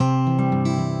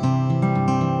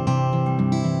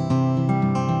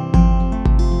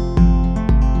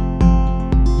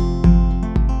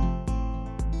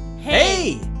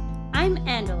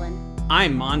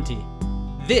I'm Monty.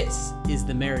 This is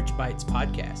the Marriage Bites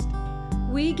podcast.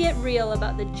 We get real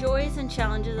about the joys and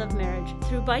challenges of marriage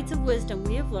through bites of wisdom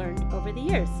we have learned over the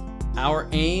years. Our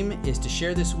aim is to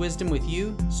share this wisdom with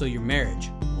you so your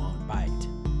marriage won't bite.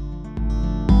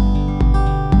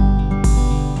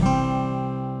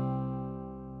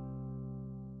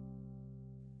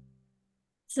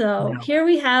 So here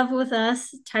we have with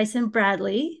us Tyson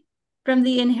Bradley from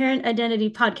the Inherent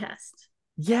Identity podcast.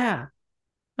 Yeah,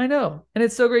 I know. And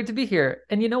it's so great to be here.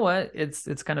 And you know what?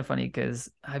 It's kind of funny because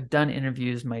I've done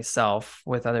interviews myself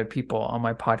with other people on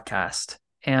my podcast.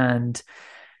 And,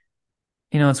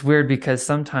 it's weird because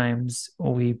sometimes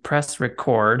we press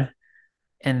record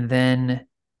and then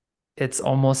it's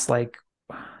almost like,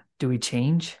 do we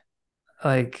change?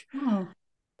 Like,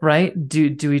 right?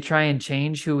 Do we try and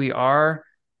change who we are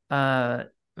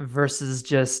versus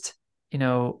just,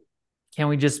 can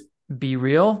we just be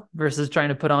real versus trying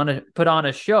to put on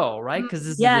a show, right? Because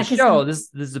this is a show. This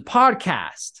is a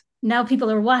podcast. Now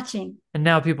people are watching. And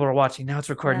now people are watching. Now it's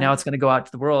recorded. Now it's going to go out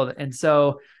to the world. And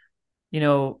so,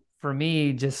 for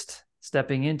me, just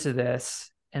stepping into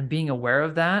this and being aware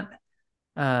of that,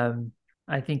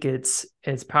 I think it's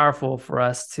powerful for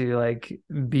us to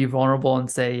be vulnerable and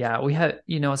say, yeah, we have,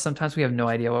 sometimes we have no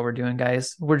idea what we're doing,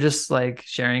 guys. We're just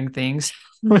sharing things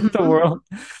with the world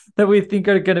that we think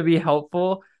are going to be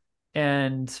helpful.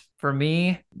 And for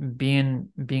me, being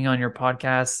on your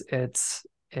podcast,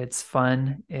 it's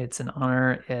fun. It's an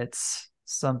honor. It's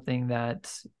something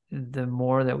that the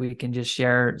more that we can just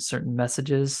share certain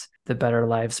messages, the better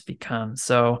lives become.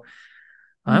 So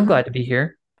I'm glad to be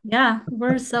here. Yeah,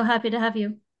 we're so happy to have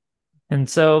you. And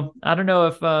so I don't know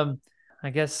if, I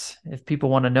guess if people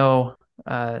want to know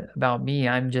about me,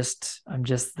 I'm just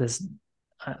this.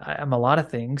 I'm a lot of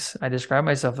things. I describe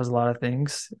myself as a lot of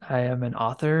things. I am an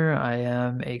author. I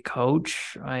am a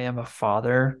coach. I am a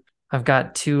father. I've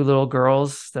got 2 little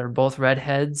girls that are both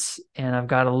redheads, and I've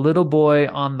got a little boy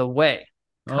on the way.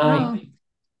 Congratulations.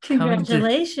 Coming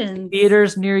to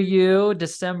theaters near you.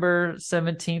 December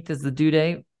 17th is the due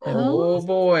date. Oh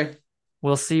boy.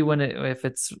 We'll see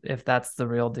if that's the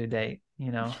real due date,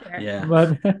 Sure. Yeah.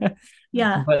 But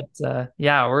yeah. But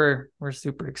we're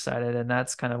super excited, and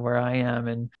that's kind of where I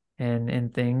am in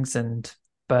things.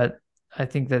 But I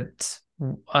think that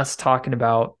us talking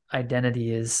about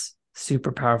identity is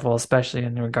super powerful, especially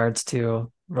in regards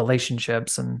to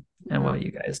relationships and what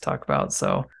you guys talk about.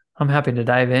 So I'm happy to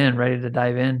ready to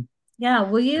dive in. Yeah.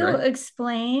 Will you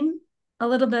explain a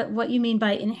little bit what you mean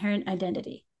by inherent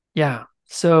identity? Yeah.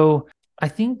 So I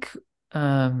think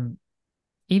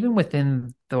even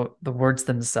within the words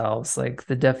themselves, like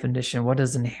the definition, what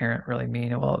does inherent really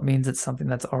mean? Well, it means it's something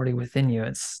that's already within you.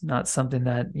 It's not something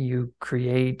that you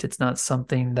create. It's not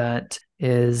something that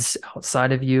is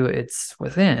outside of you. It's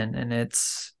within, and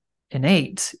it's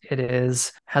innate.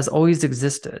 Has always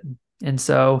existed. And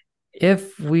so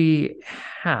if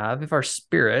our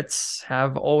spirits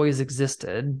have always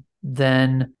existed,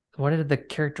 then what are the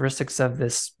characteristics of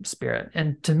this spirit?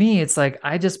 And to me, it's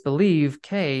I just believe,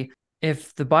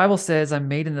 if the Bible says I'm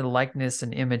made in the likeness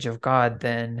and image of God,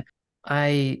 then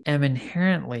I am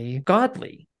inherently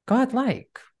godlike.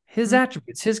 His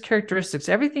attributes, his characteristics,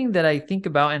 everything that I think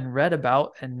about and read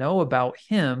about and know about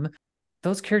him,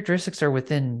 those characteristics are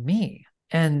within me.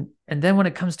 And then when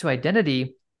it comes to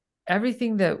identity,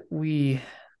 everything that we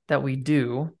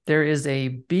do, there is a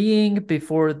being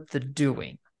before the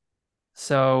doing.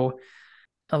 So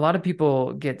a lot of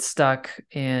people get stuck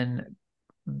in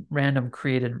random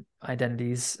created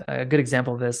identities. A good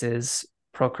example of this is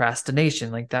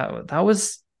procrastination.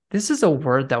 This is a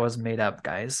word that was made up,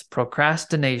 guys.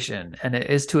 Procrastination. And it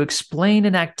is to explain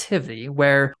an activity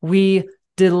where we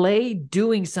delay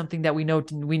doing something that we know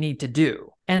we need to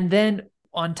do. And then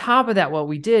on top of that, what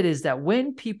we did is that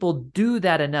when people do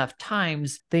that enough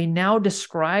times, they now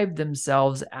describe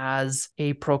themselves as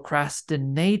a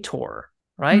procrastinator,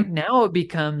 right? Now it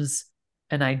becomes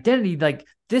an identity,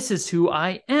 this is who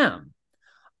I am.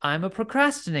 I'm a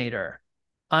procrastinator.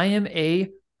 I am a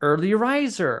early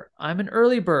riser. I'm an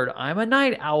early bird. I'm a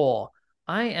night owl.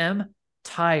 I am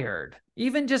tired.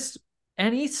 Even just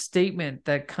any statement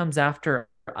that comes after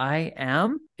I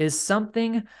am is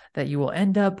something that you will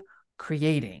end up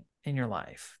creating in your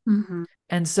life.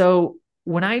 And so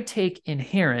when I take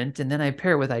inherent and then I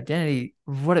pair it with identity,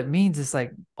 what it means is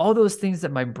all those things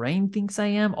that my brain thinks I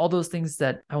am, all those things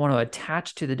that I want to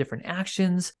attach to the different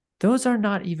actions, those are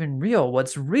not even real.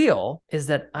 What's real is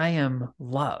that I am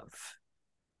love.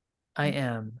 I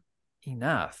am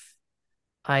enough.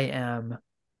 I am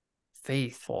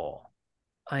faithful.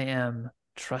 I am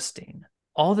trusting.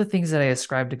 All the things that I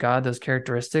ascribe to God, those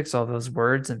characteristics, all those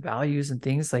words and values and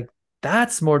things,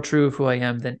 that's more true of who I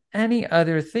am than any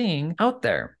other thing out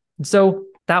there. And so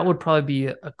that would probably be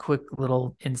a quick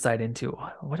little insight into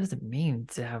what does it mean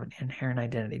to have an inherent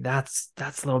identity. That's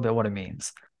a little bit what it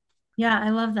means. Yeah, I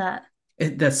love that.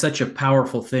 That's such a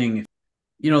powerful thing.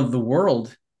 The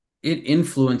world, it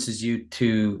influences you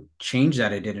to change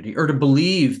that identity or to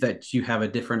believe that you have a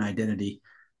different identity.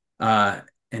 And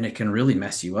it can really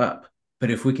mess you up. But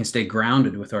if we can stay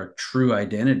grounded with our true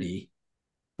identity,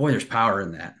 boy, there's power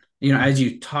in that. As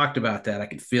you talked about that, I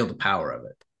could feel the power of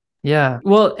it. Yeah.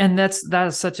 Well, and that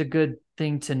is such a good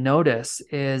thing to notice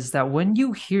is that when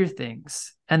you hear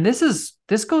things, and this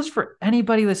goes for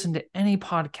anybody listening to any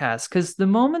podcast, because the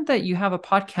moment that you have a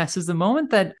podcast is the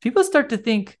moment that people start to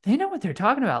think they know what they're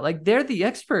talking about. Like they're the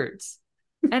experts.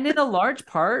 And in a large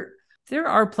part, there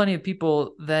are plenty of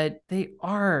people that they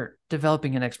are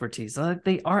developing an expertise. Like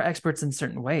they are experts in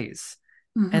certain ways.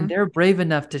 And they're brave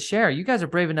enough to share. You guys are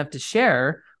brave enough to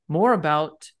share more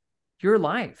about your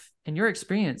life and your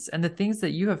experience and the things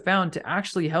that you have found to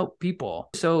actually help people.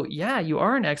 So yeah, you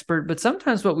are an expert, but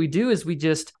sometimes what we do is we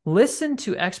just listen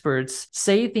to experts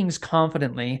say things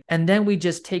confidently, and then we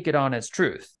just take it on as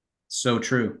truth. So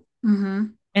true.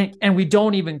 And we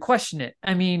don't even question it.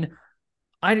 I mean,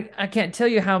 I can't tell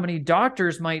you how many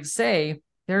doctors might say,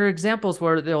 there are examples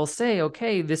where they'll say,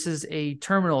 okay, this is a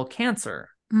terminal cancer.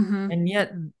 And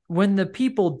yet when the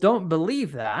people don't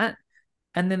believe that,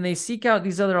 and then they seek out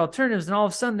these other alternatives, and all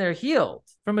of a sudden they're healed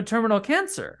from a terminal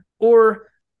cancer. Or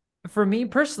for me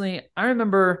personally, I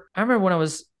remember when I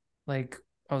was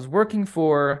working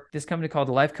for this company called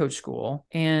the Life Coach School,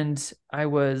 and I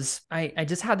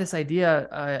just had this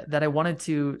idea that I wanted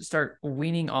to start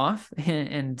weaning off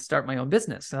and start my own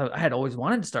business. So I had always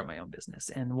wanted to start my own business.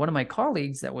 And one of my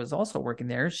colleagues that was also working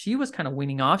there, she was kind of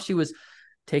weaning off. She was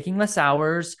taking less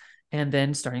hours and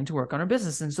then starting to work on her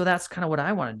business. And so that's kind of what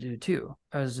I wanted to do too.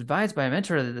 I was advised by a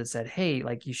mentor that said, hey,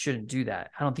 like you shouldn't do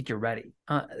that. I don't think you're ready.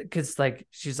 Cause like,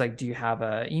 she's like, do you have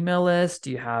an email list?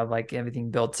 Do you have like everything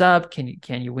built up? Can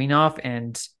you wean off?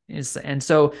 And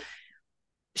so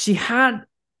she had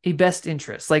a best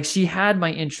interest. Like she had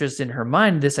my interest in her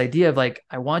mind, this idea of like,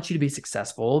 I want you to be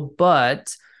successful,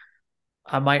 but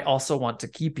I might also want to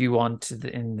keep you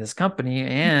in this company.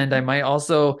 And I might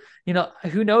also,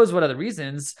 who knows what other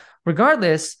reasons.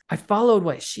 Regardless, I followed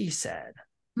what she said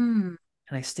and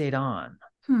I stayed on.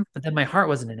 But then my heart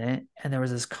wasn't in it. And there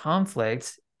was this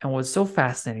conflict. And what's so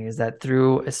fascinating is that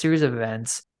through a series of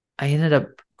events, I ended up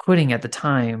quitting at the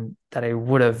time that I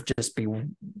would have just be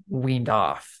weaned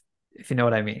off, if you know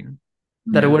what I mean.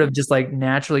 That I would have just like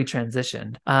naturally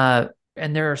transitioned.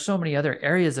 And there are so many other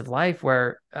areas of life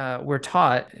where we're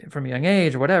taught from a young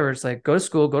age or whatever. It's like, go to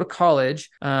school, go to college,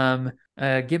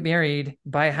 get married,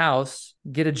 buy a house,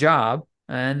 get a job,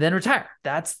 and then retire.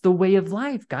 That's the way of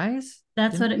life, guys.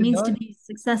 That's what it means to be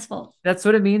successful. That's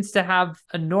what it means to have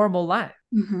a normal life.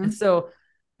 And so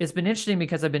it's been interesting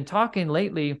because I've been talking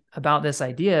lately about this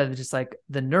idea of just like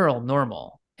the neural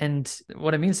normal. And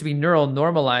what it means to be neural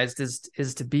normalized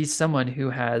is to be someone who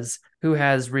has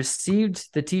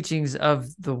received the teachings of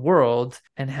the world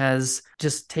and has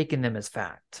just taken them as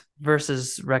fact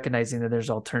versus recognizing that there's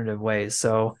alternative ways.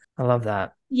 So I love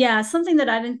that. Yeah, something that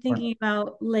I've been thinking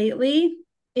about lately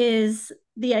is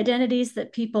the identities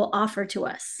that people offer to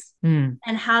us. And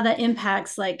how that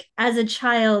impacts, like as a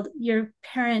child, your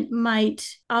parent might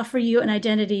offer you an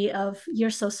identity of you're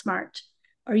so smart,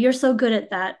 or you're so good at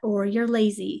that, or you're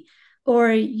lazy,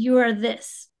 or you are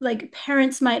this. Like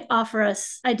parents might offer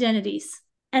us identities,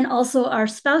 and also our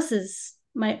spouses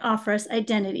might offer us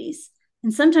identities.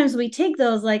 And sometimes we take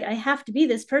those like, I have to be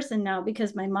this person now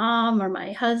because my mom or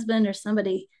my husband or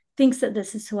somebody thinks that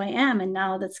this is who I am. And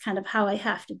now that's kind of how I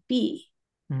have to be.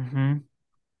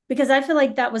 Because I feel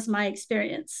like that was my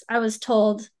experience. I was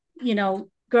told,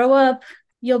 grow up,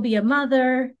 you'll be a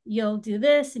mother, you'll do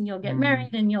this, and you'll get married,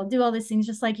 and you'll do all these things,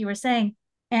 just like you were saying.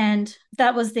 And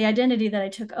that was the identity that I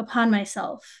took upon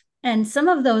myself. And some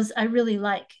of those I really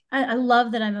like. I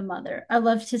love that I'm a mother. I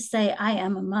love to say I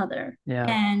am a mother. Yeah.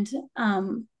 And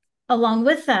along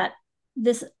with that,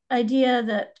 this idea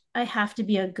that I have to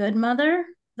be a good mother,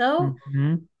 though,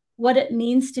 what it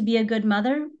means to be a good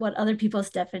mother, what other people's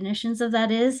definitions of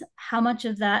that is, how much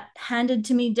of that handed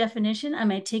to me definition am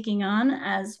I taking on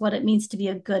as what it means to be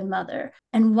a good mother.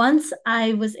 And once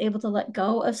I was able to let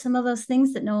go of some of those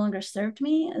things that no longer served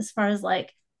me, as far as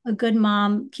like a good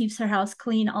mom keeps her house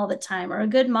clean all the time, or a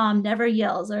good mom never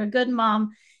yells, or a good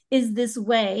mom is this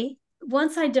way.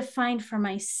 Once I defined for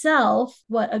myself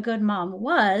what a good mom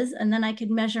was, and then I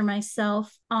could measure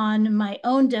myself on my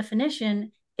own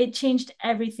definition, it changed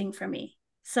everything for me.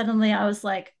 suddenly I was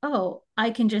like, oh,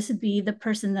 I can just be the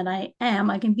person that I am.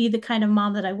 I can be the kind of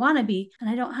mom that I want to be. And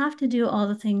I don't have to do all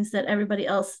the things that everybody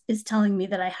else is telling me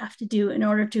that I have to do in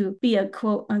order to be a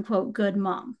quote unquote good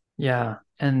mom. Yeah.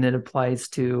 And it applies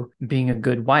to being a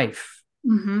good wife.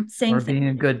 Same or thing. being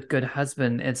a good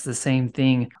husband. It's the same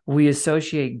thing. We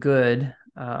associate good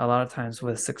a lot of times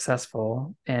with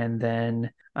successful, and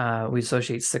then we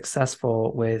associate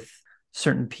successful with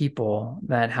certain people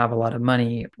that have a lot of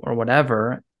money or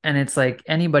whatever. And it's like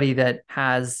anybody that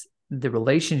has the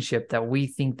relationship that we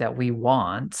think that we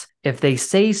want, if they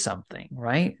say something,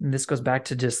 right? And this goes back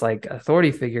to just like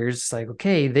authority figures. It's like,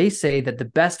 okay, they say that the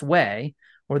best way,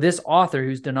 or this author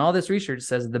who's done all this research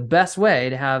says the best way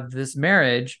to have this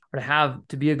marriage or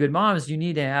to be a good mom is you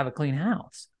need to have a clean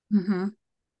house.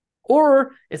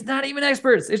 Or it's not even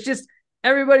experts. It's just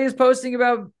everybody is posting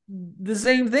about the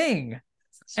same thing.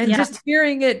 And just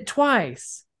hearing it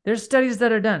twice. There's studies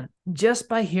that are done just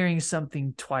by hearing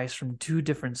something twice from two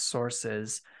different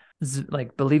sources,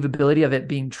 like believability of it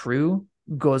being true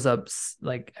goes up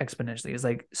like exponentially. It's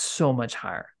like so much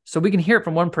higher. So we can hear it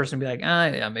from one person and be like,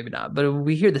 yeah, maybe not. But if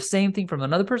we hear the same thing from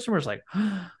another person, we're just like,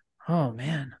 oh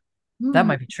man, that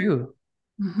might be true.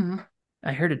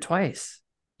 I heard it twice,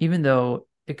 even though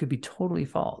it could be totally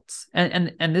false.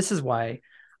 And this is why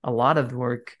a lot of the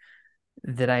work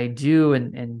that I do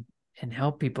and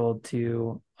help people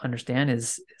to understand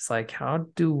is like, how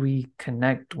do we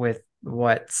connect with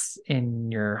what's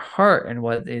in your heart and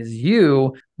what is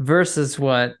you versus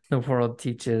what the world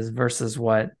teaches versus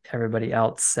what everybody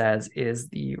else says is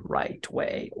the right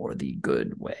way or the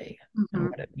good way and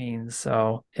what it means.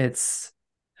 So it's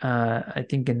I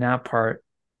think in that part,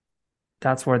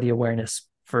 that's where the awareness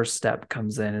first step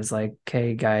comes in, is like,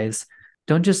 okay, guys,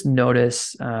 don't just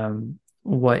notice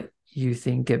what you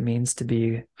think it means to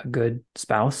be a good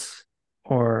spouse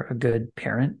or a good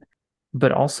parent,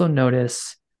 but also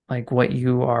notice like what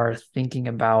you are thinking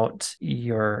about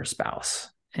your spouse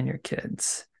and your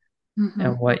kids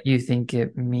and what you think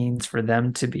it means for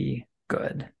them to be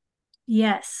good.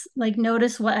 Yes. Like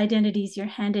notice what identities you're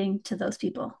handing to those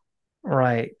people.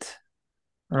 Right.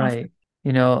 Like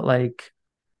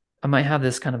I might have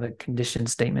this kind of a conditioned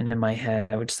statement in my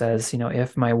head, which says,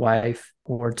 if my wife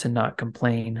were to not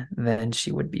complain, then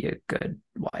she would be a good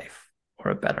wife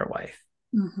or a better wife.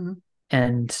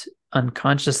 And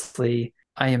unconsciously,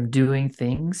 I am doing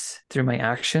things through my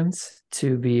actions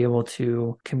to be able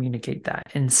to communicate that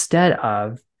instead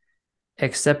of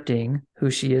accepting who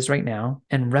she is right now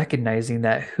and recognizing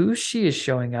that who she is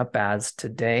showing up as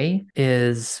today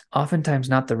is oftentimes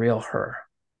not the real her.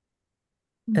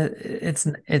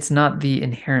 It's not the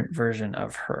inherent version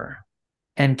of her.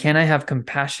 And can I have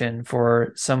compassion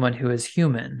for someone who is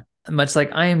human? Much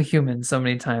like I am human so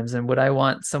many times. And would I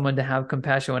want someone to have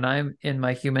compassion when I'm in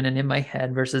my human and in my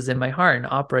head versus in my heart and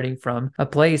operating from a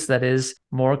place that is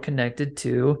more connected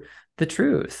to the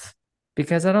truth?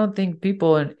 Because I don't think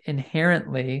people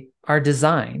inherently are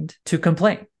designed to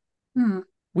complain.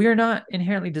 We are not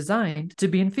inherently designed to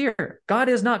be in fear. God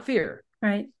is not fear.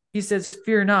 Right. He says,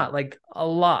 fear not, like a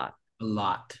lot. A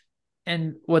lot.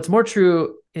 And what's more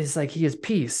true is like he is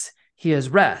peace, he is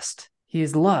rest, he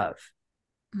is love.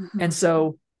 And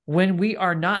so when we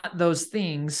are not those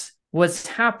things, what's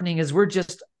happening is we're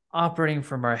just operating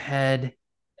from our head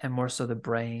and more so the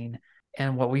brain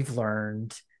and what we've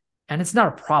learned. And it's not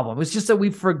a problem. It's just that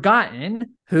we've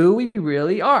forgotten who we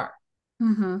really are.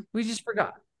 We just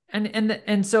forgot.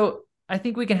 And so I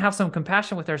think we can have some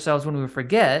compassion with ourselves when we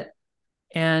forget.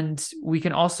 And we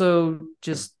can also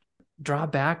just draw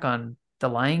back on The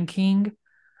Lion King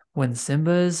when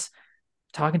Simba's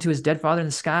talking to his dead father in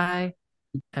the sky.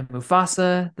 And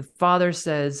Mufasa, the father,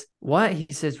 says, what? He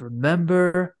says,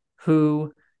 remember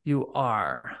who you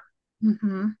are.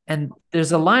 And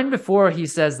there's a line before he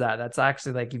says that's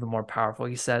actually like even more powerful.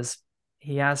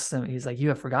 He asks him, he's like, you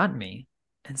have forgotten me.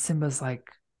 And Simba's like,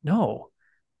 no,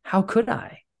 how could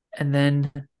I? And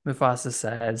then Mufasa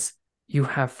says, you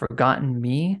have forgotten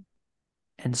me,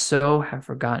 and so have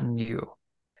forgotten you.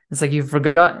 It's like you've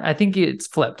forgotten. I think it's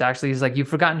flipped, actually. He's like, you've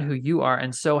forgotten who you are,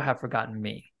 and so have forgotten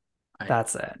me.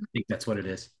 That's it. I think that's what it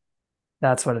is.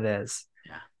 That's what it is.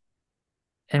 Yeah.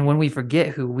 And when we forget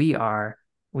who we are,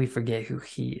 we forget who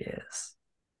he is,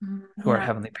 who our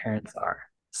heavenly parents are.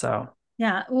 So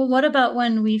yeah. Well, what about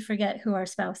when we forget who our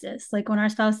spouse is? Like when our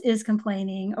spouse is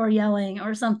complaining or yelling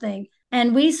or something,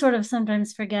 and we sort of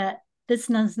sometimes forget this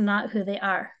is not who they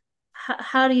are.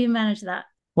 How do you manage that?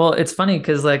 Well, it's funny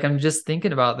because like I'm just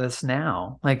thinking about this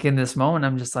now. Like in this moment,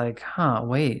 I'm just like,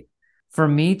 wait. For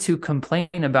me to complain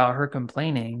about her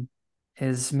complaining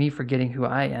is me forgetting who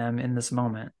I am in this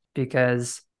moment.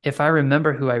 Because if I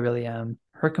remember who I really am,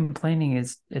 her complaining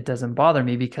it doesn't bother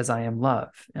me because I am love,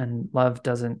 and love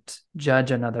doesn't judge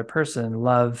another person.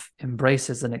 Love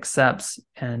embraces and accepts,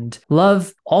 and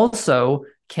love also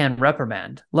can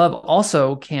reprimand. Love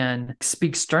also can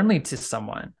speak sternly to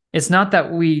someone. It's not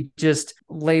that we just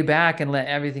lay back and let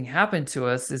everything happen to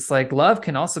us. It's like love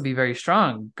can also be very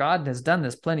strong. God has done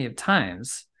this plenty of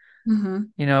times.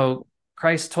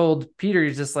 Christ told Peter,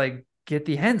 he's just like, get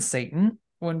thee hence, Satan.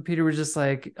 When Peter was just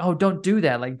like, oh, don't do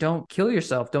that. Like, don't kill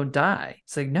yourself. Don't die.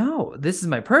 It's like, no, this is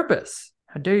my purpose.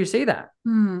 How dare you say that?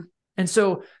 And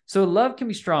so love can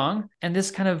be strong. And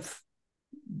this kind of,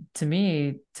 to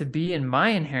me, to be in my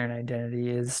inherent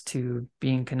identity is to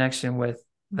be in connection with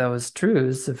those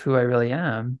truths of who I really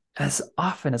am as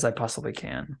often as I possibly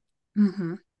can.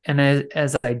 And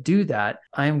as I do that,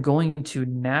 I'm going to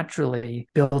naturally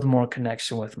build more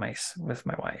connection with my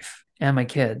wife and my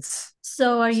kids.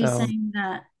 So are you saying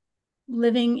that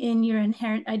living in your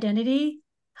inherent identity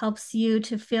helps you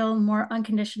to feel more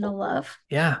unconditional love?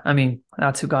 Yeah. I mean,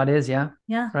 that's who God is. Yeah.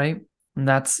 Yeah. Right. And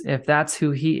if that's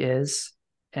who he is,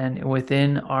 and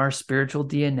within our spiritual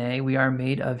DNA, we are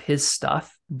made of his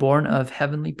stuff, born of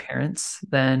heavenly parents,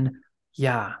 then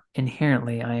yeah,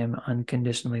 inherently I am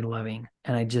unconditionally loving,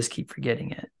 and I just keep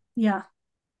forgetting it. Yeah.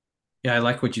 Yeah, I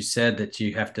like what you said, that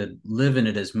you have to live in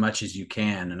it as much as you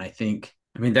can. And I think,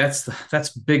 I mean, that's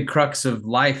big crux of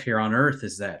life here on earth,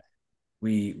 is that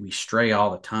we stray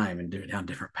all the time and do down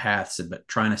different paths, but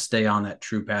trying to stay on that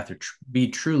true path or be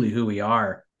truly who we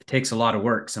are, it takes a lot of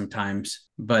work sometimes,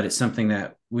 but it's something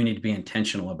that we need to be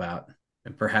intentional about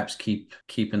and perhaps keep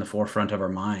in the forefront of our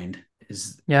mind,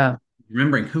 is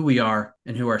remembering who we are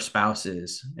and who our spouse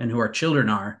is and who our children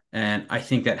are. And I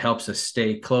think that helps us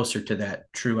stay closer to that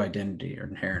true identity or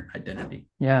inherent identity.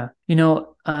 Yeah.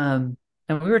 And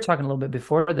we were talking a little bit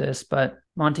before this, but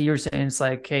Monty, you were saying it's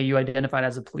like, hey, you identified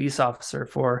as a police officer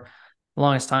for the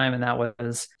longest time, and that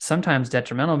was sometimes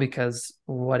detrimental because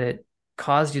what it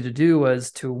caused you to do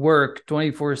was to work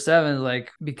 24/7.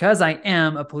 Like, because I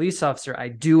am a police officer, I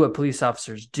do what police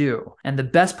officers do. And the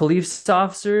best police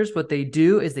officers, what they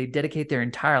do is they dedicate their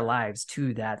entire lives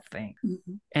to that thing.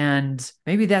 And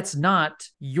maybe that's not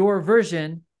your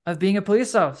version of being a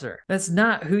police officer. That's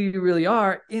not who you really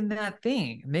are in that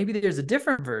thing. Maybe there's a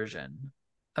different version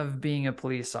of being a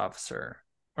police officer,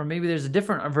 or maybe there's a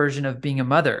different version of being a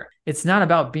mother. It's not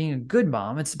about being a good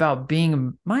mom. It's about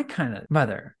being my kind of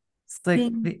mother. It's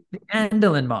like the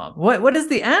Andelin mom. What is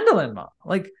the Andelin mom?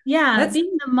 Like,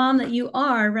 being the mom that you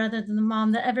are rather than the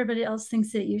mom that everybody else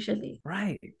thinks that you should be.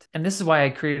 Right. And this is why I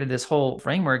created this whole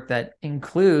framework that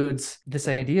includes this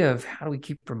idea of how do we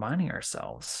keep reminding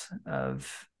ourselves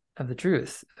of the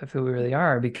truth of who we really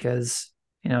are, because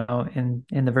in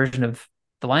the version of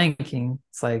The Lion King,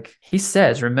 it's like he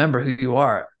says, remember who you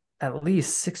are at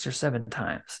least 6 or 7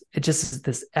 times. It just is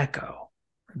this echo.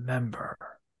 Remember.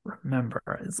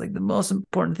 It's like the most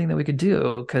important thing that we could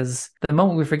do, because the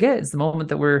moment we forget is the moment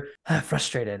that we're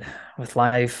frustrated with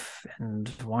life and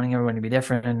wanting everyone to be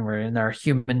different, and we're in our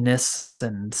humanness,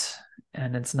 and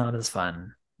it's not as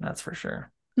fun. That's for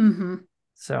sure.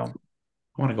 So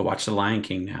I want to go watch The Lion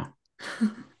King now.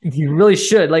 You really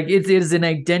should. Like, it is an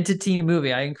identity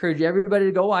movie. I encourage everybody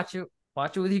to go watch it.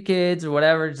 Watch it with your kids or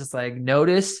whatever. Just like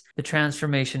notice the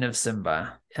transformation of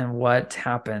Simba and what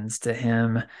happens to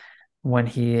him when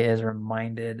he is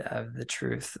reminded of the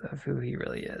truth of who he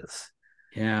really is.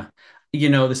 Yeah.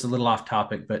 This is a little off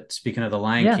topic, but speaking of The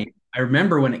Lion King, I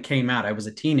remember when it came out, I was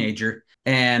a teenager,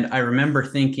 and I remember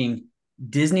thinking,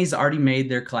 Disney's already made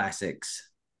their classics.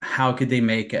 How could they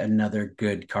make another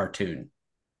good cartoon?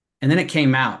 And then it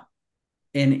came out,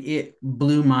 and it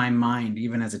blew my mind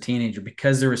even as a teenager,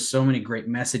 because there were so many great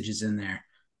messages in there.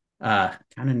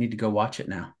 Kind of need to go watch it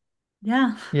now.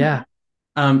 Yeah.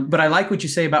 But I like what you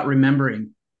say about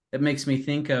remembering. It makes me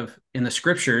think of, in the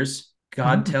scriptures,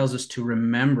 God tells us to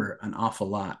remember an awful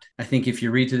lot. I think if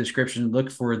you read through the scriptures and look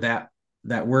for that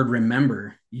word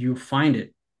remember, you find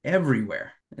it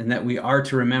everywhere. And that we are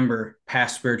to remember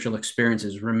past spiritual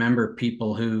experiences, remember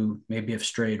people who maybe have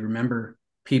strayed, remember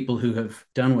people who have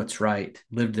done what's right,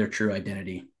 lived their true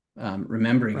identity.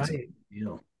 Remembering is a big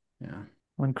deal. Yeah.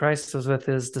 When Christ was with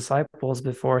his disciples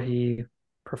before he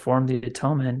performed the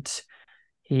atonement,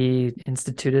 he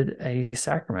instituted a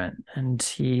sacrament, and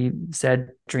he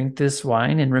said, drink this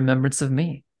wine in remembrance of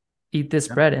me. Eat this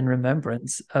bread in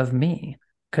remembrance of me.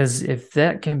 Because if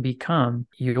that can become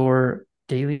your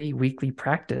daily, weekly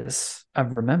practice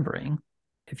of remembering,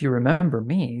 if you remember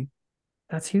me,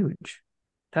 that's huge.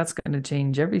 That's going to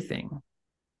change everything.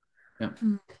 Yeah.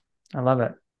 I love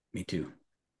it. Me too.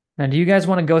 Now, do you guys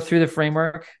want to go through the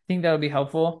framework? I think that would be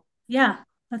helpful. Yeah,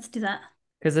 let's do that.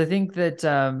 Because I think that,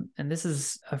 and this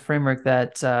is a framework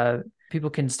that people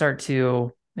can start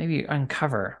to maybe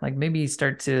uncover, like maybe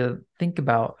start to think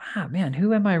about, man,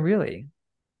 who am I really?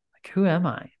 Like, who am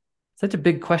I? Such a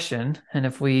big question. And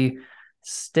if we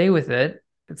stay with it,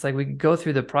 it's like we could go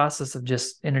through the process of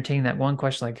just entertaining that one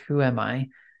question, like, who am I?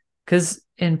 Because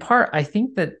in part, I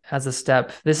think that as a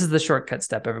step, this is the shortcut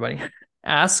step, everybody.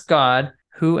 Ask God,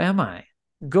 who am I?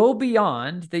 Go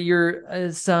beyond that you're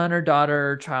a son or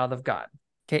daughter or child of God.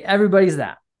 Okay, everybody's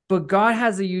that. But God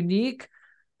has a unique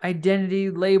identity,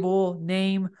 label,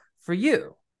 name for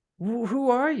you. Who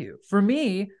are you? For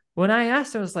me, when I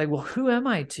asked, I was like, well, who am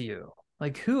I to you?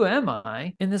 Like, who am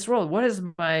I in this world? What is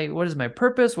my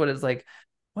purpose? What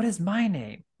is my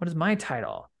name? What is my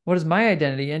title? What is my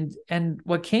identity? And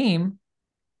what came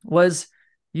was,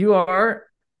 you are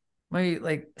my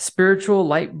like spiritual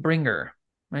light bringer,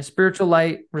 my spiritual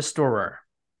light restorer.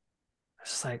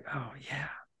 It's like, oh yeah.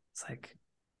 It's like,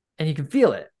 and you can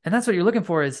feel it. And that's what you're looking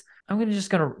for is, I'm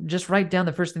gonna just write down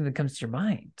the first thing that comes to your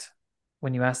mind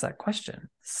when you ask that question.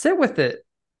 Sit with it.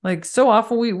 Like, so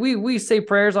often we say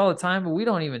prayers all the time, but we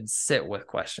don't even sit with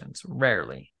questions.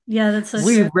 Rarely. Yeah, that's so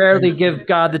we true. rarely give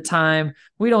God the time.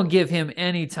 We don't give him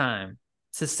any time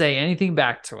to say anything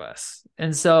back to us.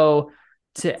 And so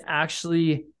to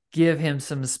actually give him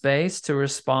some space to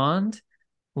respond,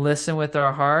 listen with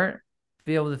our heart,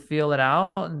 be able to feel it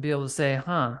out and be able to say,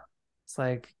 it's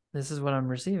like, this is what I'm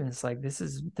receiving. It's like, this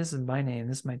is my name.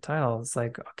 This is my title. It's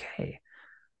like, okay,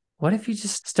 what if you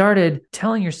just started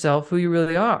telling yourself who you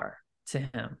really are to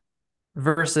him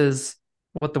versus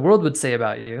what the world would say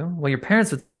about you, what your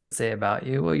parents would say about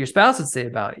you, what your spouse would say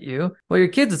about you, what your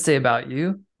kids would say about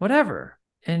you, whatever.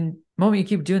 And the moment you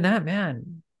keep doing that,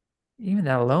 man, even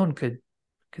that alone could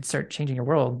start changing your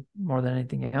world more than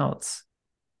anything else.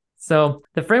 So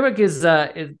the framework is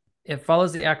it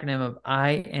follows the acronym of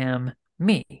I am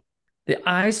me. The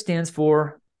I stands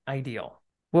for ideal.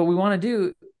 What we want to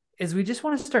do is we just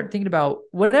want to start thinking about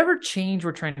whatever change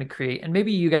we're trying to create. And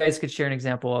maybe you guys could share an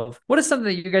example of what is something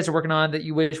that you guys are working on that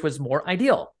you wish was more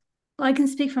ideal. Well, I can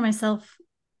speak for myself.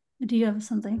 Do you have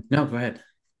something? No, go ahead.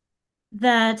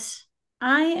 That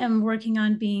I am working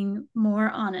on being more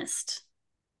honest.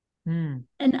 And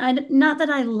not that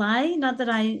I lie, not that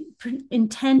I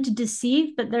intend to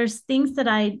deceive, but there's things that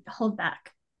I hold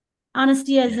back.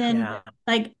 Honesty as in,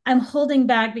 like, I'm holding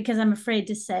back because I'm afraid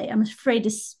to say, I'm afraid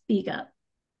to speak up.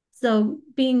 So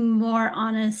being more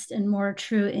honest and more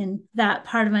true in that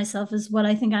part of myself is what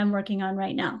I think I'm working on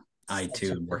right now. I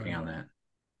too am working on that.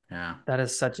 Yeah. That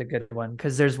is such a good one,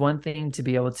 because there's one thing to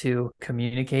be able to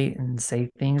communicate and say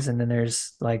things, and then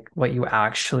there's like what you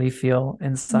actually feel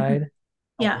inside,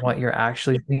 what you're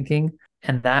actually thinking.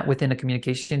 And that within a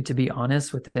communication, to be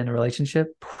honest, within a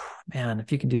relationship, man,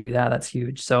 if you can do that, that's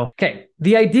huge. So, okay,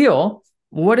 the ideal,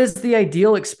 what is the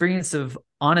ideal experience of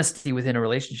honesty within a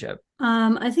relationship?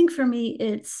 I think for me,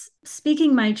 it's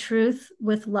speaking my truth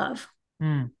with love.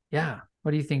 Yeah.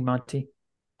 What do you think, Monty?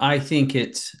 I think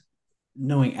it's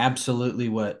knowing absolutely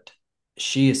what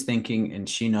she is thinking and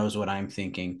she knows what I'm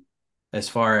thinking, as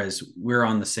far as we're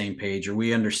on the same page or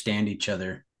we understand each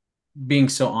other. Being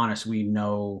so honest, we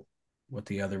know what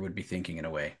the other would be thinking in a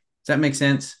way. Does that make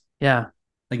sense? Yeah.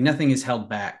 Like nothing is held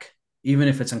back. Even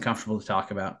if it's uncomfortable to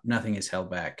talk about, nothing is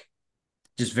held back.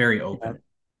 Just very open. Yeah.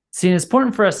 See, it's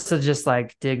important for us to just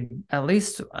like dig at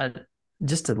least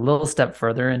just a little step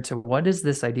further into what does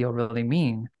this ideal really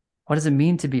mean? What does it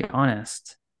mean to be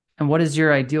honest? And what is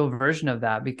your ideal version of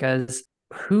that? Because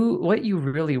what you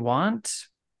really want,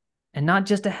 and not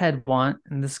just a head want,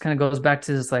 and this kind of goes back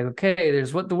to this like, okay,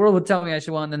 there's what the world would tell me I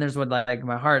should want, and then there's what like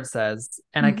my heart says.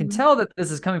 And I can tell that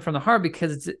this is coming from the heart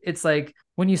because it's like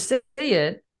when you say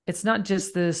it, it's not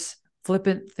just this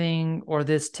flippant thing or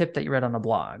this tip that you read on a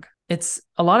blog. It's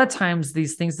a lot of times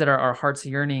these things that are our heart's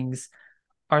yearnings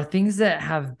are things that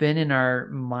have been in our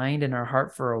mind and our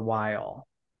heart for a while,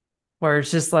 where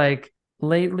it's just like,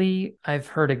 lately I've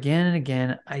heard again and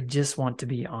again, I just want to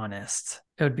be honest.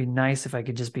 It would be nice if I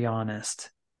could just be honest.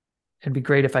 It'd be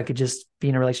great if I could just be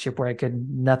in a relationship where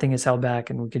nothing is held back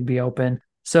and we could be open.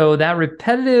 So that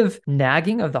repetitive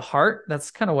nagging of the heart, that's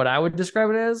kind of what I would describe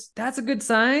it as. That's a good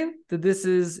sign that this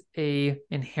is a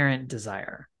inherent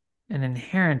desire, an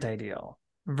inherent ideal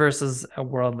versus a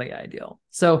worldly ideal.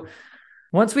 So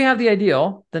once we have the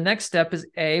ideal, the next step is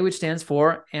A, which stands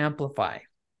for amplify.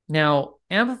 Now,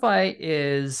 amplify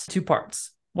is two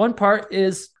parts. One part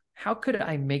is, how could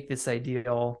I make this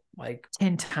ideal like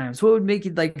 10 times? What would make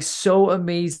it like so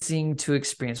amazing to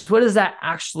experience? What does that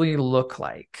actually look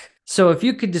like? So if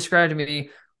you could describe to me,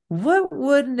 what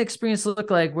would an experience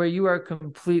look like where you are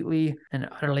completely and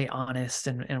utterly honest,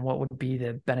 and what would be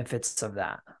the benefits of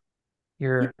that?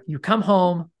 You come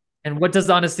home, and what does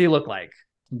honesty look like?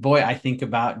 Boy, I think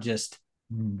about just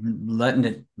letting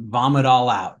it vomit all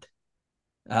out.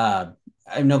 I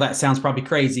know that sounds probably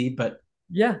crazy, but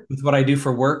Yeah. with what I do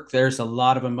for work, there's a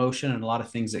lot of emotion and a lot of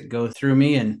things that go through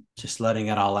me, and just letting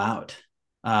it all out.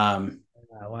 Um,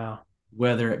 Wow.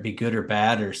 Whether it be good or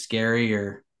bad or scary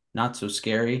or not so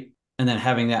scary. And then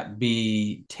having that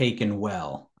be taken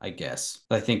well, I guess.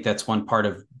 I think that's one part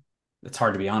of it's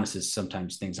hard to be honest, is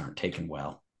sometimes things aren't taken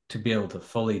well. To be able to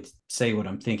fully say what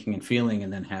I'm thinking and feeling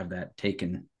and then have that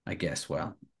taken, I guess,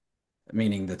 well,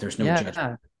 meaning that there's no judgment.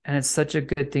 Yeah. And it's such a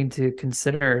good thing to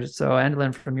consider. So,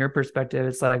 Andlin, from your perspective,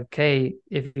 it's like, okay,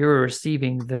 if you're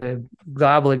receiving the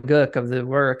gobbledygook of the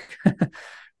work,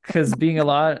 because being a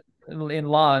lot in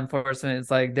law enforcement,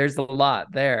 it's like there's a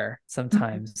lot there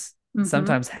sometimes,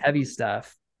 sometimes heavy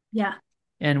stuff. Yeah.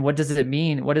 And what does it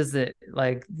mean? What is it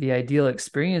like the ideal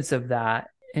experience of that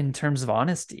in terms of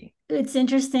honesty? It's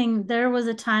interesting. There was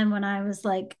a time when I was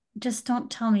like, just don't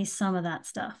tell me some of that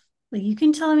stuff. Like, you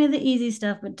can tell me the easy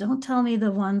stuff, but don't tell me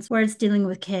the ones where it's dealing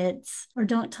with kids, or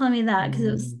don't tell me that because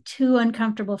it was too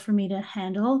uncomfortable for me to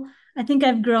handle. I think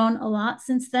I've grown a lot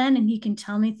since then, and he can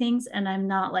tell me things and I'm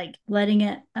not like letting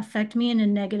it affect me in a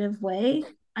negative way.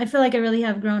 I feel like I really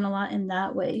have grown a lot in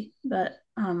that way. But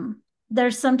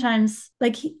there's sometimes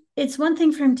like it's one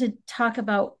thing for him to talk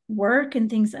about work and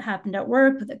things that happened at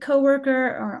work with a coworker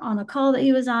or on a call that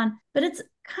he was on, but it's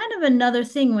kind of another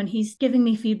thing when he's giving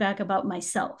me feedback about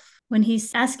myself, when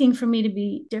he's asking for me to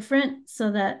be different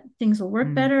so that things will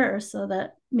work better, or so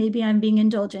that maybe I'm being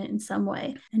indulgent in some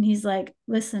way. And he's like,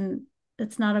 listen,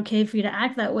 it's not okay for you to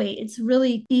act that way. It's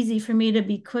really easy for me to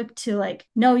be quick to like,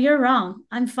 no, you're wrong.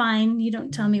 I'm fine. You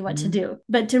don't tell me what to do.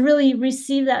 But to really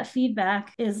receive that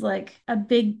feedback is like a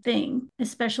big thing,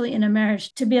 especially in a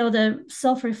marriage, to be able to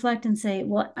self-reflect and say,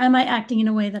 well, am I acting in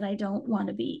a way that I don't want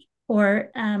to be? Or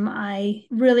am I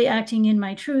really acting in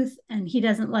my truth and he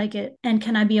doesn't like it? And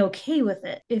can I be okay with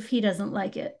it if he doesn't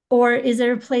like it? Or is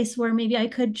there a place where maybe I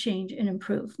could change and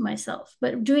improve myself?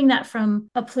 But doing that from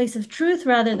a place of truth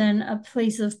rather than a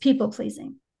place of people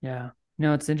pleasing. Yeah.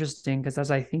 No, it's interesting because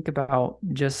as I think about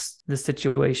just the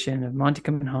situation of Monty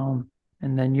coming home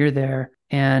and then you're there,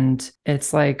 and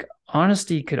it's like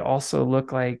honesty could also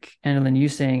look like, and then you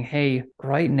saying, hey,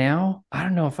 right now, I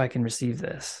don't know if I can receive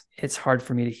this. It's hard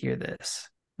for me to hear this.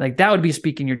 Like that would be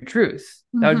speaking your truth.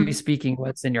 That would be speaking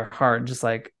what's in your heart. Just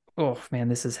like, oh man,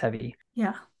 this is heavy.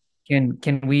 Yeah.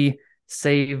 Can we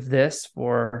save this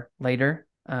for later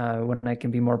when I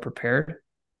can be more prepared?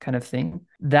 Kind of thing.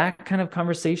 That kind of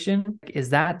conversation, is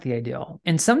that the ideal?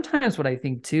 And sometimes what I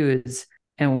think too is,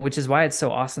 and which is why it's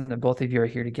so awesome that both of you are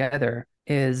here together,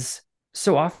 is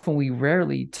so often we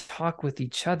rarely talk with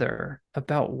each other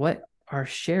about what our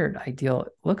shared ideal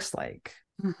looks like.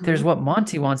 There's what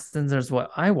Monty wants, and there's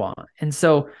what I want. And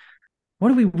so what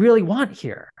do we really want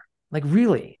here? Like,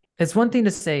 really? It's one thing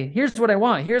to say, here's what I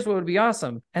want, here's what would be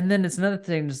awesome. And then it's another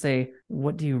thing to say,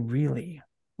 what do you really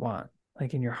want?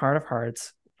 Like in your heart of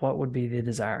hearts, what would be the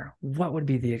desire? What would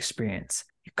be the experience?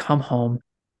 You come home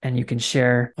and you can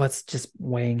share what's just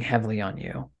weighing heavily on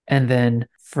you. And then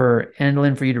for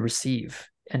Andalyn, for you to receive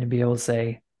and to be able to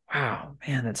say, wow,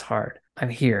 man, that's hard. I'm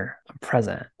here, I'm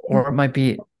present. Or it might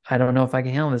be, I don't know if I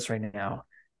can handle this right now.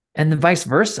 And then vice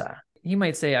versa. He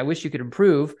might say, I wish you could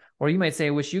improve. Or you might say,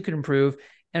 I wish you could improve.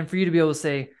 And for you to be able to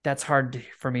say, that's hard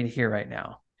for me to hear right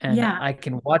now. And I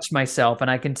can watch myself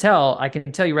and I can tell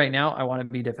you right now, I want to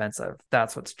be defensive.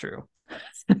 That's what's true.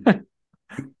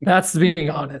 That's being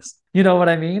honest. You know what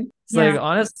I mean? It's like,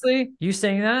 honestly, you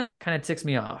saying that kind of ticks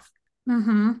me off.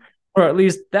 Or at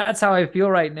least that's how I feel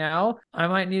right now. I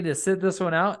might need to sit this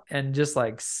one out and just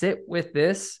like sit with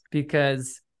this,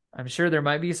 because I'm sure there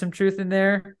might be some truth in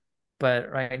there, but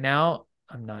right now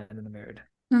I'm not in the mood.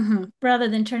 Rather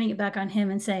than turning it back on him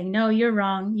and saying, no, you're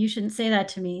wrong, you shouldn't say that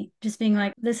to me. Just being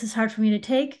like, this is hard for me to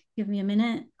take. Give me a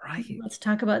minute. Right. Let's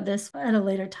talk about this at a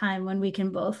later time when we can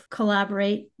both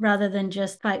collaborate rather than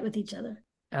just fight with each other.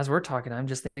 As we're talking, I'm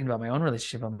just thinking about my own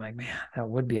relationship. I'm like, man, that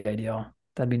would be ideal.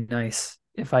 That'd be nice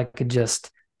if I could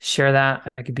just share that.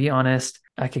 I could be honest.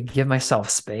 I could give myself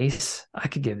space. I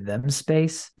could give them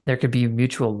space. There could be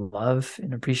mutual love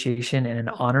and appreciation and an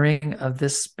honoring of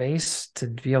this space to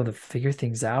be able to figure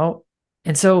things out.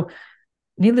 And so,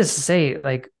 needless to say,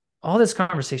 like all this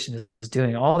conversation is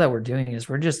doing, all that we're doing is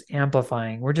we're just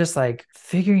amplifying. We're just like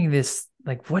figuring this,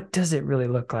 like, what does it really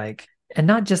look like? And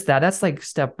not just that, that's like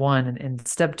step one. And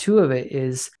step two of it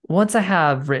is once I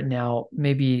have written out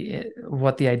maybe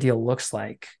what the ideal looks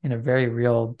like in a very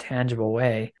real, tangible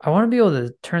way, I want to be able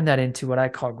to turn that into what I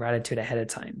call gratitude ahead of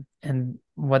time. And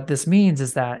what this means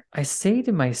is that I say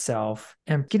to myself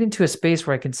and get into a space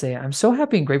where I can say, I'm so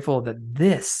happy and grateful that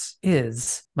this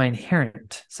is my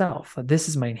inherent self. This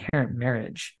is my inherent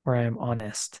marriage where I am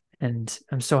honest. And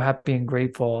I'm so happy and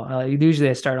grateful. Usually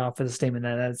I start off with a statement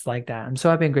that's like that. I'm so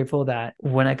happy and grateful that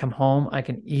when I come home, I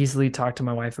can easily talk to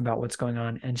my wife about what's going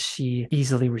on and she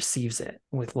easily receives it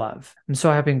with love. I'm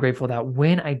so happy and grateful that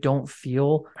when I don't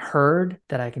feel heard,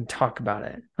 that I can talk about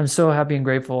it. I'm so happy and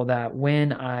grateful that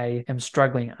when I am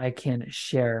struggling, I can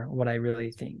share what I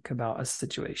really think about a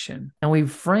situation. And we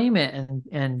frame it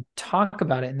and talk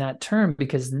about it in that term,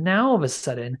 because now all of a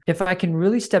sudden, if I can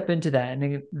really step into that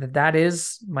and that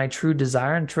is my true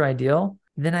desire and true ideal,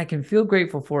 then I can feel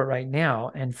grateful for it right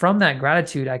now. And from that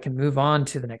gratitude, I can move on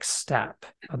to the next step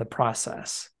of the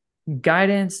process.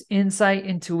 Guidance, insight,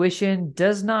 intuition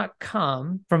does not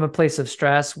come from a place of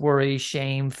stress, worry,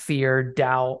 shame, fear,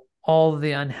 doubt, all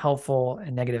the unhelpful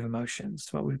and negative emotions,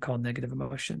 what we call negative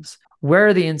emotions.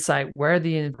 Where the insight, where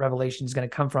the revelation is going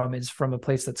to come from is from a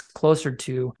place that's closer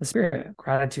to the spirit,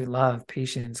 gratitude, love,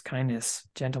 patience, kindness,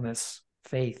 gentleness,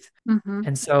 faith. Mm-hmm.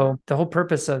 And so the whole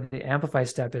purpose of the amplify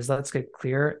step is let's get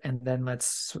clear and then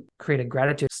let's create a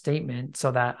gratitude statement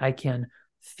so that I can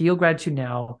feel gratitude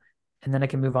now. And then I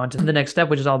can move on to the next step,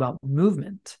 which is all about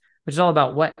movement, which is all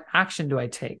about what action do I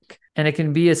take? And it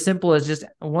can be as simple as just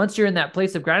once you're in that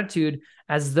place of gratitude,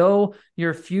 as though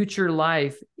your future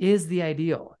life is the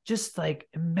ideal. Just like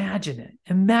imagine it.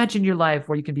 Imagine your life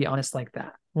where you can be honest like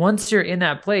that. Once you're in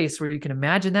that place where you can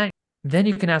imagine that, then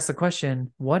you can ask the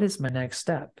question, what is my next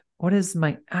step? What is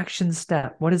my action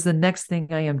step? What is the next thing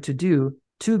I am to do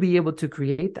to be able to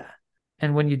create that?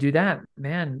 And when you do that,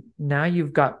 man, now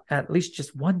you've got at least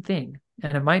just one thing.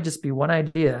 And it might just be one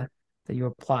idea that you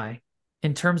apply.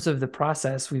 In terms of the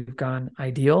process, we've gone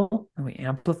ideal and we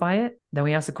amplify it. Then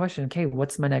we ask the question, okay,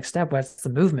 what's my next step? What's the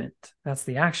movement? That's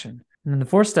the action. And then the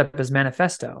fourth step is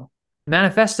manifesto.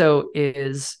 Manifesto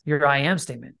is your I am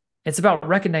statement. It's about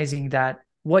recognizing that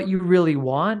what you really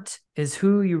want is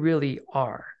who you really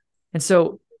are. And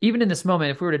so even in this moment,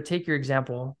 if we were to take your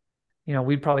example,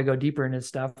 we'd probably go deeper into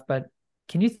stuff, but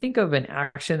can you think of an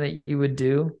action that you would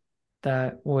do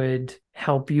that would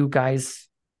help you guys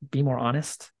be more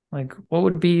honest? Like, what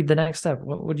would be the next step?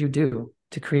 What would you do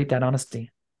to create that honesty?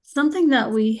 Something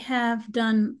that we have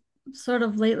done sort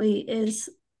of lately is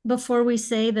before we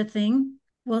say the thing,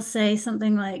 we'll say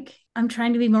something like, I'm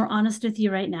trying to be more honest with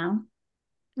you right now.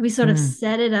 We sort of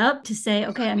set it up to say,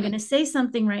 okay, I'm going to say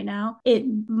something right now. It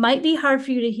might be hard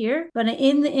for you to hear, but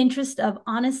in the interest of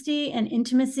honesty and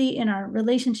intimacy in our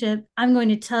relationship, I'm going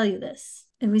to tell you this.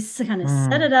 And we kind of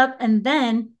set it up and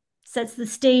then sets the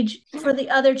stage for the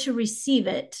other to receive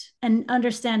it and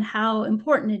understand how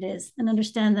important it is and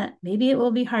understand that maybe it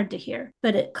will be hard to hear,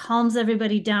 but it calms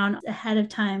everybody down ahead of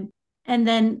time. And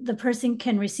then the person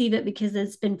can receive it because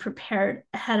it's been prepared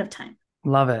ahead of time.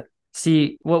 Love it.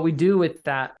 See, what we do with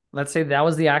that, let's say that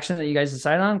was the action that you guys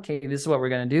decided on. Okay, this is what we're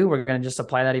going to do. We're going to just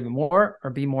apply that even more or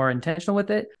be more intentional with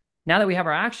it. Now that we have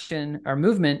our action, our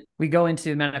movement, we go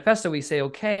into manifesto. We say,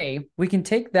 okay, we can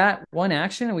take that one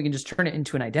action and we can just turn it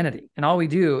into an identity. And all we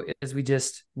do is we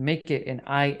just make it an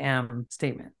I am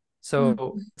statement.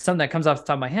 So something that comes off the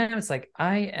top of my head, it's like,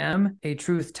 I am a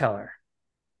truth teller.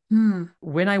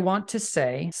 When I want to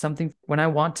say something, when I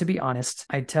want to be honest,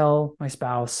 I tell my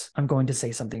spouse, I'm going to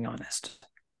say something honest.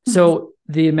 So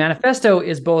the manifesto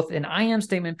is both an I am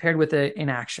statement paired with an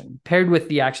action, paired with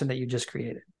the action that you just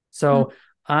created. So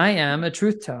I am a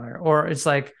truth teller, or it's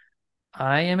like,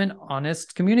 I am an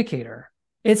honest communicator.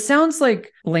 It sounds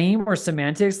like lame or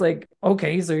semantics, like,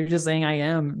 okay, so you're just saying I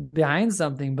am behind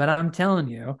something, but I'm telling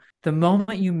you, the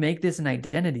moment you make this an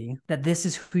identity, that this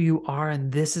is who you are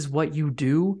and this is what you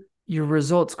do, your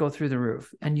results go through the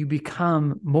roof and you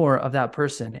become more of that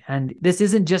person. And this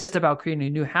isn't just about creating a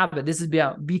new habit. This is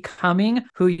about becoming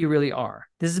who you really are.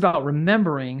 This is about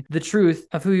remembering the truth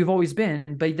of who you've always been,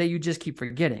 but that you just keep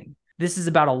forgetting. This is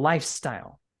about a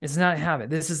lifestyle. It's not a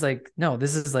habit. This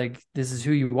is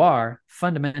who you are.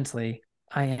 Fundamentally,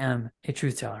 I am a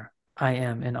truth teller. I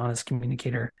am an honest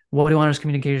communicator. What do honest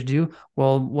communicators do?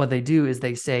 Well, what they do is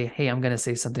they say, hey, I'm going to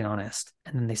say something honest.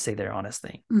 And then they say their honest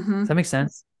thing. Does that make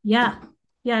sense? Yeah.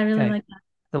 Yeah, I really like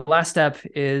that. The last step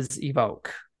is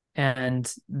evoke.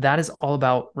 And that is all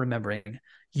about remembering.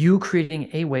 You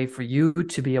creating a way for you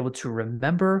to be able to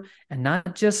remember and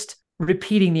not just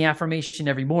repeating the affirmation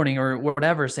every morning or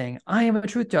whatever, saying, I am a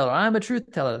truth teller. I'm a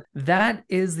truth teller. That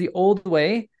is the old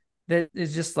way. that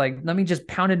is just like, let me just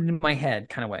pound it into my head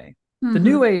kind of way. The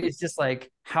new way is just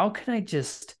like, how can I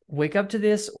just wake up to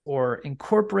this or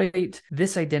incorporate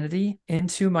this identity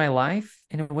into my life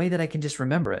in a way that I can just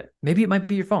remember it? Maybe it might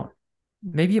be your phone.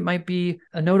 Maybe it might be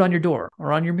a note on your door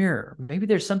or on your mirror. Maybe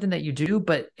there's something that you do,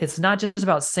 but it's not just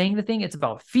about saying the thing, it's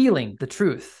about feeling the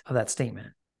truth of that statement.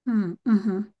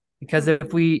 Because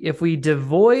if we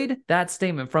devoid that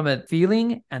statement from a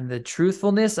feeling and the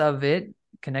truthfulness of it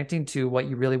connecting to what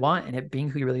you really want and it being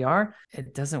who you really are,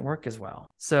 it doesn't work as well.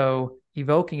 So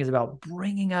evoking is about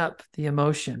bringing up the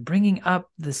emotion, bringing up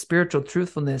the spiritual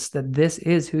truthfulness that this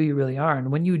is who you really are.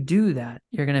 And when you do that,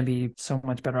 you're going to be so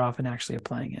much better off in actually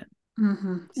applying it.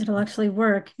 It'll actually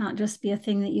work, not just be a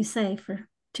thing that you say for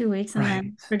 2 weeks and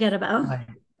then forget about.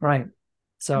 Right.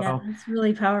 So yeah, it's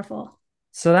really powerful.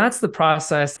 So that's the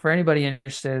process for anybody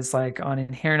interested. It's like on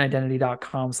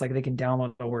inherentidentity.com. It's like they can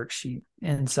download a worksheet.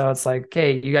 And so it's like,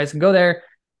 okay, you guys can go there,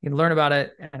 you can learn about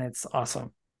it, and it's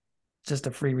awesome. Just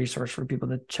a free resource for people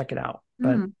to check it out.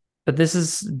 But this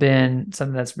has been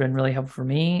something that's been really helpful for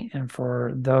me and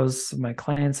for those of my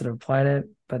clients that have applied it.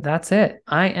 But that's it.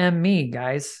 I am me,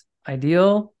 guys.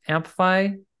 Ideal, amplify,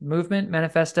 movement,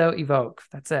 manifesto, evoke.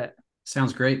 That's it.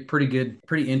 Sounds great. Pretty good,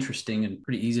 pretty interesting, and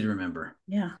pretty easy to remember.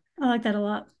 Yeah, I like that a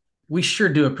lot. We sure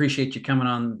do appreciate you coming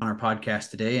on our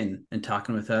podcast today and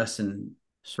talking with us and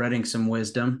spreading some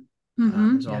wisdom. It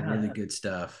was all really good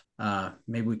stuff.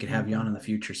 Maybe we could have you on in the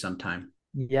future sometime.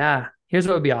 Yeah. Here's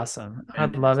what would be awesome.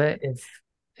 I'd love it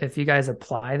if you guys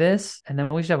apply this, and then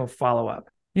we should have a follow-up.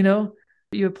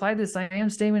 You apply this I am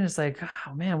statement, it's like,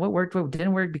 oh man, what worked, what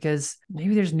didn't work, because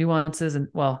maybe there's nuances, and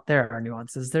well, there are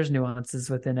nuances. There's nuances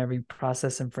within every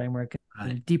process and framework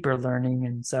and deeper learning.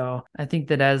 And so I think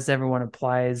that as everyone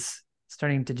applies,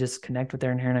 starting to just connect with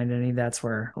their inherent identity, that's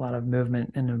where a lot of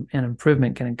movement and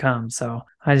improvement can come. So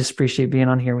I just appreciate being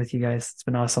on here with you guys. It's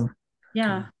been awesome.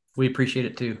 Yeah. We appreciate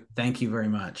it too. Thank you very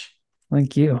much.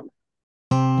 Thank you.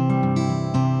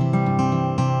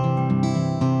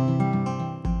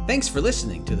 Thanks for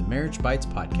listening to the Marriage Bites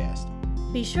podcast.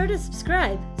 Be sure to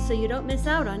subscribe so you don't miss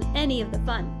out on any of the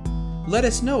fun. Let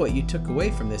us know what you took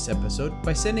away from this episode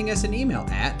by sending us an email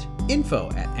at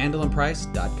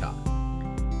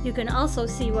info@andelinprice.com. You can also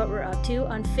see what we're up to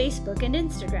on Facebook and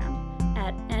Instagram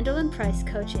at Andelin Price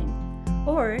Coaching,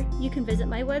 or you can visit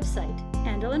my website,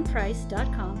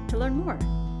 andelinprice.com, to learn more.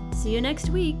 See you next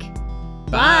week.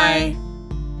 Bye.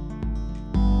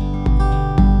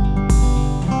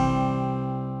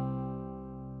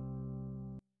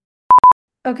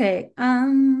 Okay.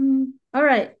 All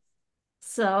right.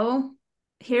 So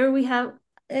here we have,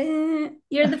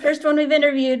 you're the first one we've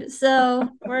interviewed. So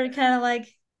we're kind of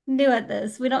like new at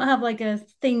this. We don't have like a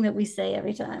thing that we say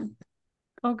every time.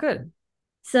 Oh, good.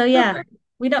 So yeah,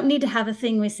 we don't need to have a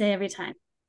thing we say every time.